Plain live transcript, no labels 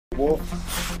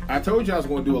I told you I was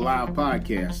going to do a live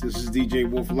podcast. This is DJ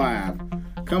Wolf Live,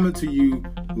 coming to you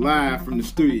live from the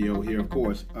studio here, of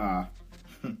course.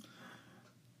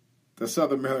 The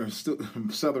Southern Maryland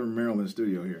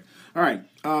studio here. All right.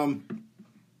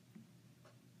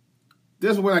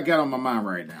 This is what I got on my mind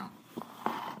right now.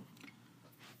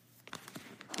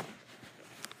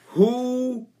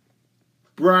 Who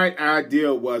bright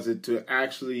idea was it to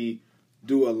actually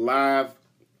do a live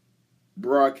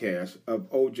broadcast of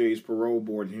OJ's parole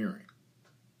board hearing?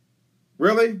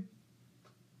 Really?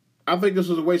 I think this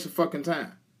was a waste of fucking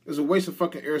time. It's a waste of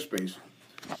fucking airspace.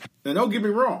 And don't get me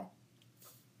wrong.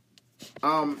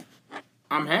 I'm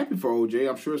happy for OJ.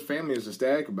 I'm sure his family is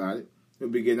ecstatic about it. He'll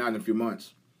be getting out in a few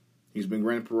months. He's been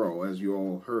granted parole, as you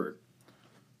all heard.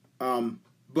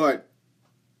 But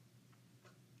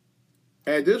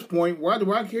at this point, why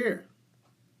do I care?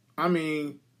 I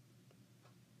mean,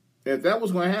 if that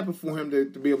was going to happen for him to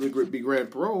be able to be granted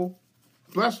parole,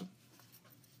 bless him.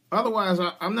 Otherwise,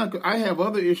 I'm not. I have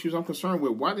other issues I'm concerned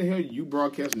with. Why the hell are you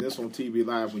broadcasting this on TV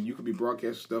live when you could be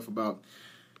broadcasting stuff about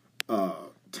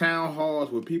town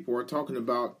halls where people are talking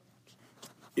about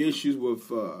issues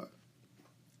with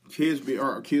kids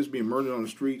being murdered on the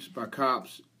streets by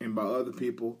cops and by other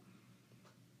people?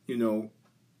 You know,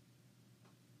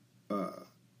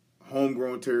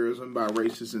 homegrown terrorism by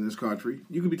racists in this country.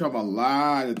 You could be talking about a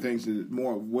lot of things that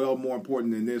are more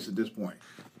important than this at this point.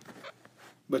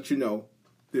 But you know,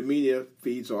 the media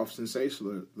feeds off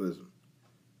sensationalism,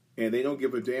 and they don't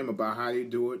give a damn about how they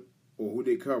do it or who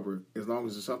they cover, as long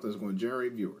as it's something that's going to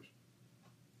generate viewers.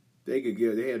 They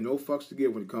have no fucks to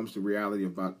give when it comes to reality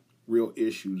about real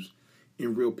issues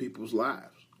in real people's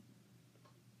lives.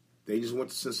 They just want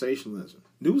the sensationalism.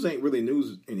 News ain't really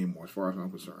news anymore, as far as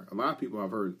I'm concerned. A lot of people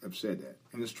I've heard have said that,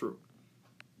 and it's true.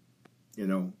 You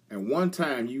know, at one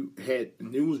time you had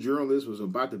news journalists was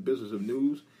about the business of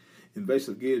news,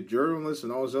 investigative journalists,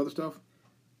 and all this other stuff.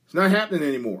 It's not happening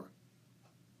anymore.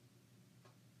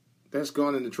 That's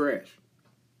gone in the trash.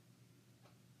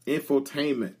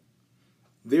 Infotainment.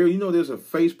 There's a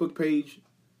Facebook page.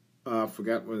 I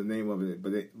forgot what the name of it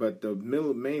is, but the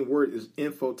main word is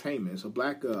infotainment. It's a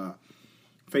black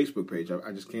Facebook page.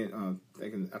 I just can't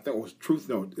I thought it was Truth.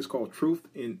 No, it's called Truth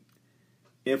in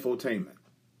Infotainment.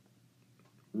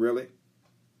 Really?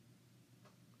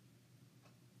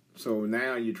 So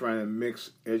now you're trying to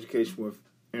mix education with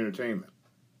entertainment.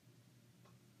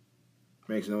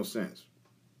 Makes no sense.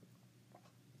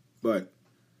 But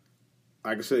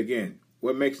like I said again,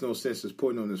 what makes no sense is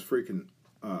putting on this freaking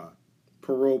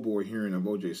parole board hearing of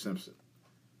O.J. Simpson.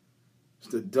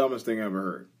 It's the dumbest thing I ever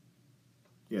heard.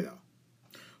 You know.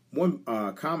 One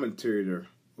commentator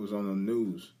was on the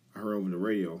news, I heard over the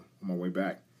radio on my way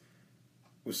back,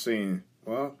 was saying,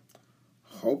 well,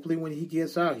 hopefully when he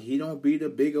gets out, he don't be the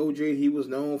big OJ he was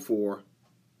known for.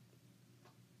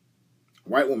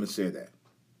 White woman said that.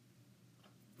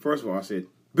 First of all, I said,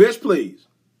 bitch, please.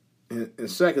 And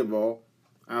second of all,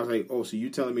 I was like, oh, so you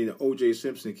telling me that O.J.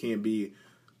 Simpson can't be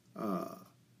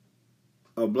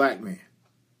a black man?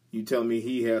 You telling me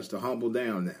he has to humble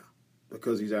down now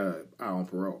because he's out on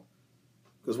parole?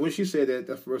 Because when she said that,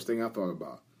 that's the first thing I thought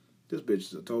about. This bitch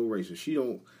is a total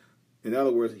racist. In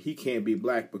other words, he can't be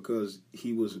black because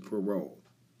he was paroled.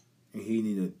 And he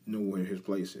need to know where his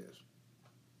place is.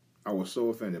 I was so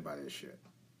offended by that shit.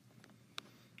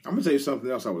 I'm going to tell you something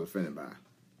else I was offended by.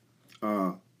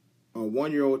 A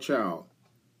 1-year-old child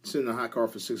sat in a hot car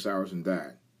for 6 hours and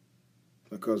died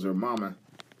because her mama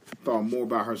thought more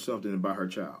about herself than about her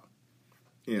child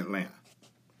in Atlanta.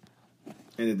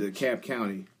 And the DeKalb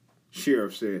County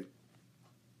sheriff said,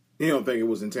 he don't think it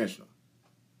was intentional.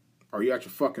 Are you out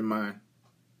your fucking mind?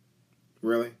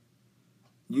 Really?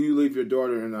 You leave your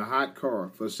daughter in a hot car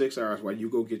for 6 hours while you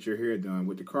go get your hair done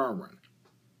with the car running.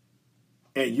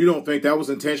 And you don't think that was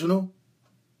intentional?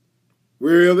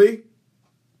 Really?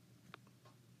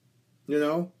 You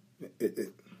know?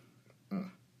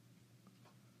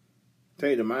 Tell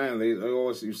you the mind, they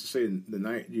always used to say,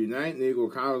 the United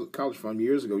Negro College Fund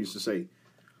years ago used to say,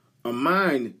 a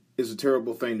mind is a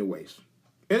terrible thing to waste.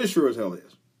 And it sure as hell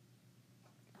is.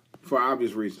 For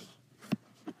obvious reasons.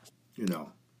 You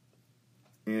know.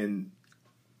 And,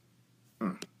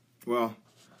 well,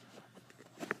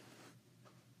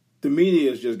 the media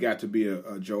has just got to be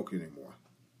a joke anymore.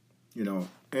 You know.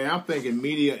 And I'm thinking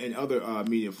media and other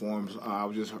media forms. I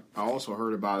also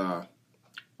heard about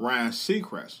Ryan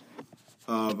Seacrest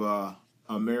of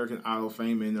American Idol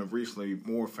fame and of recently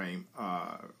more fame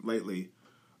lately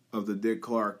of the Dick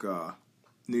Clark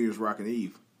New Year's Rockin'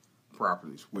 Eve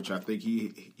properties, which I think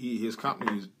his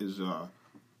company is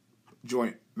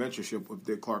joint ventureship with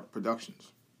Dick Clark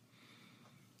Productions.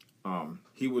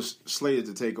 He was slated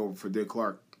to take over for Dick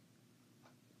Clark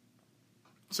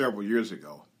several years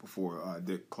ago before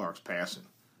Dick Clark's passing.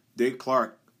 Dick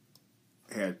Clark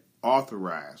had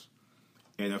authorized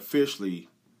and officially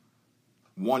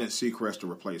wanted Seacrest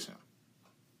to replace him.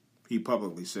 He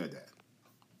publicly said that.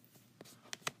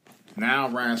 Now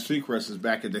Ryan Seacrest is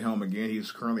back at the helm again.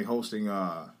 He's currently hosting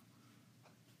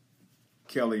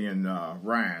Kelly and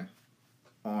Ryan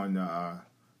on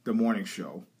the morning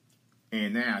show.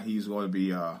 And now he's going to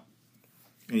be, and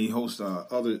he hosts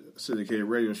other syndicated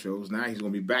radio shows. Now he's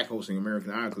going to be back hosting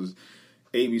American Idol because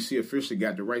ABC officially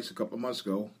got the rights a couple of months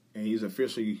ago. And he's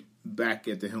officially back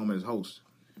at the helm as host.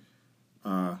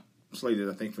 Slated,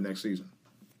 I think, for next season.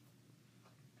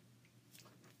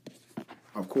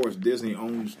 Of course, Disney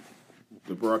owns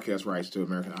the broadcast rights to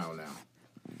American Idol now.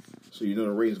 So you know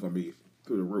the ratings going to be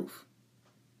through the roof.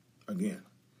 Again.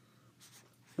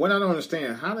 What I don't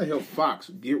understand, how the hell Fox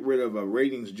get rid of a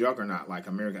ratings juggernaut like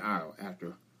American Idol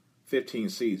after 15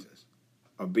 seasons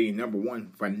of being number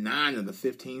one for 9 of the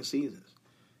 15 seasons?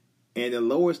 And the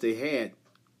lowest they had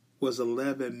was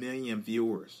 11 million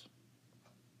viewers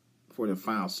for the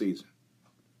final season.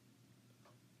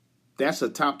 That's a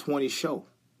top 20 show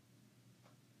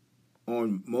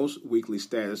on most weekly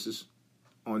statuses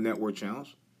on network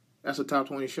channels. That's a top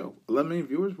 20 show. 11 million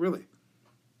viewers? Really?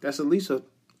 That's at least a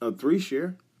 3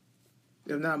 share,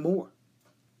 if not more.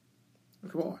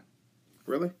 Come on.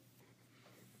 Really?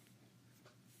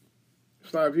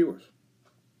 It's a lot of viewers.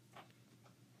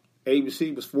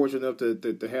 ABC was fortunate enough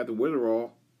to have the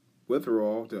withdrawal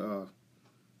to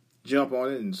jump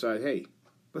on it and decide, hey,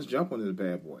 let's jump on this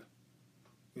bad boy.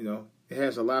 You know, it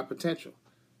has a lot of potential,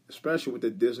 especially with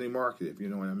the Disney market, if you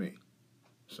know what I mean.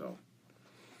 So,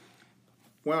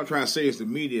 what I'm trying to say is the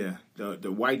media,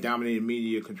 the white-dominated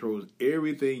media controls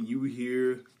everything you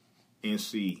hear and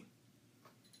see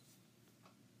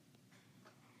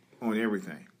on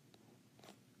everything,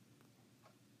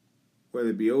 whether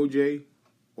it be OJ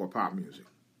or pop music.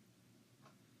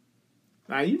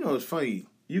 Now, you know it's funny.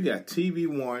 You got TV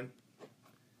One,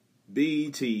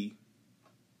 BET,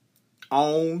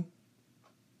 OWN.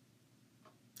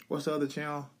 What's the other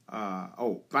channel?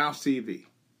 Bounce TV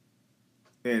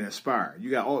and Aspire. You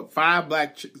got all 5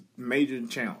 black major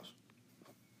channels.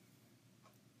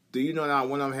 Do you know now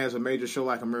one of them has a major show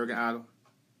like American Idol?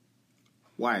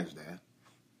 Why is that?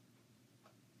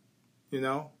 You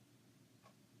know?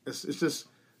 It's just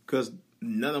because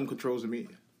none of them controls the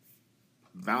media.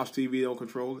 Bounce TV don't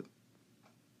control it.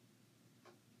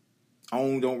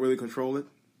 OWN don't really control it.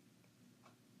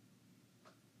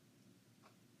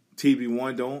 TV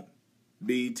One don't.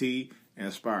 BET and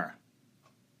Aspire.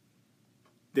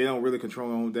 They don't really control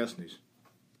their own destinies.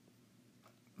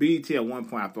 BET at one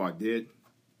point I thought did,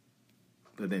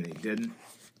 but then they didn't,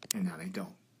 and now they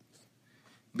don't.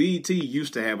 BET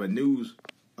used to have a news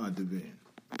division.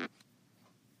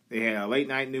 They had a late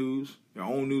night news, their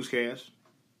own newscast,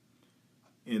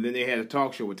 and then they had a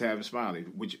talk show with Tavis Smiley,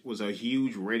 which was a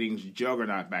huge ratings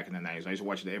juggernaut back in the 90s. I used to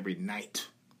watch it every night.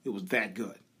 It was that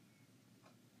good,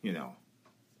 you know.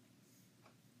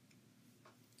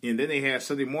 And then they had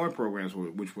Sunday morning programs,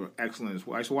 which were excellent as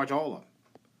well. I used to watch all of them.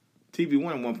 TV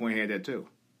One at one point had that too.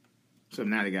 So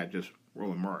now they got just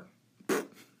Roland Martin.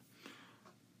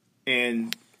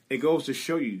 And it goes to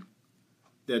show you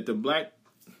that the black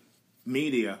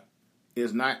media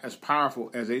is not as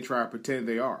powerful as they try to pretend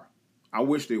they are. I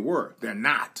wish they were. They're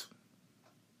not.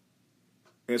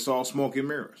 It's all smoke and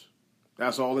mirrors.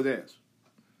 That's all it is.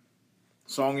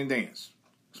 Song and dance.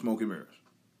 Smoke and mirrors.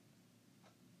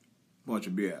 Bunch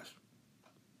of BS.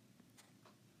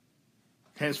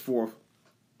 Henceforth,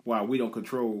 why we don't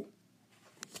control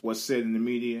what's said in the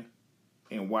media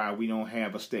and why we don't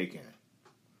have a stake in it.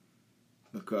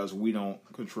 Because we don't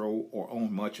control or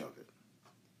own much of it.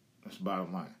 That's the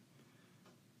bottom line.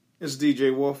 This is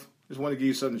DJ Wolf. Just want to give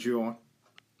you something to chew on.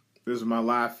 This is my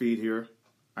live feed here.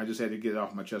 I just had to get it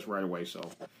off my chest right away. So,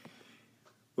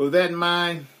 with that in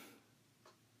mind,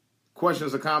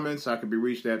 questions or comments, I can be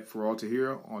reached at For All To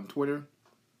Hear on Twitter,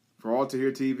 For All To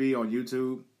Hear TV on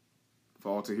YouTube, For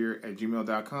All To Hear at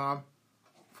gmail.com,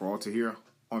 For All To Hear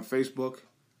on Facebook,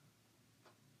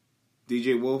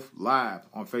 DJ Wolf Live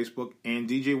on Facebook, and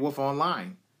DJ Wolf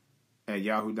Online at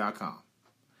yahoo.com.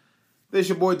 This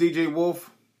your boy DJ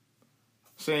Wolf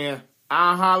saying,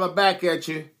 I'll holler back at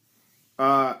you.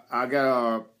 I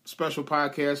got a special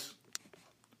podcast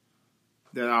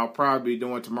that I'll probably be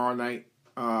doing tomorrow night.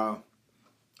 I'll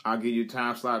give you a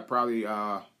time slot, probably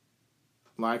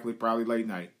late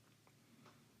night.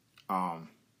 But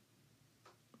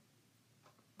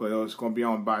it's going to be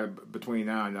on between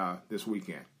now and this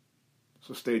weekend.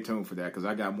 So stay tuned for that because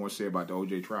I got more to say about the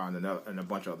OJ trial and a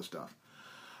bunch of other stuff.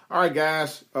 All right,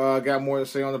 guys. Got more to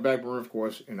say on the back burner, of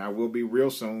course, and I will be real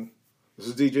soon. This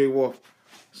is DJ Wolf.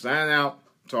 Signing out.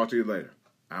 Talk to you later.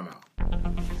 I'm out.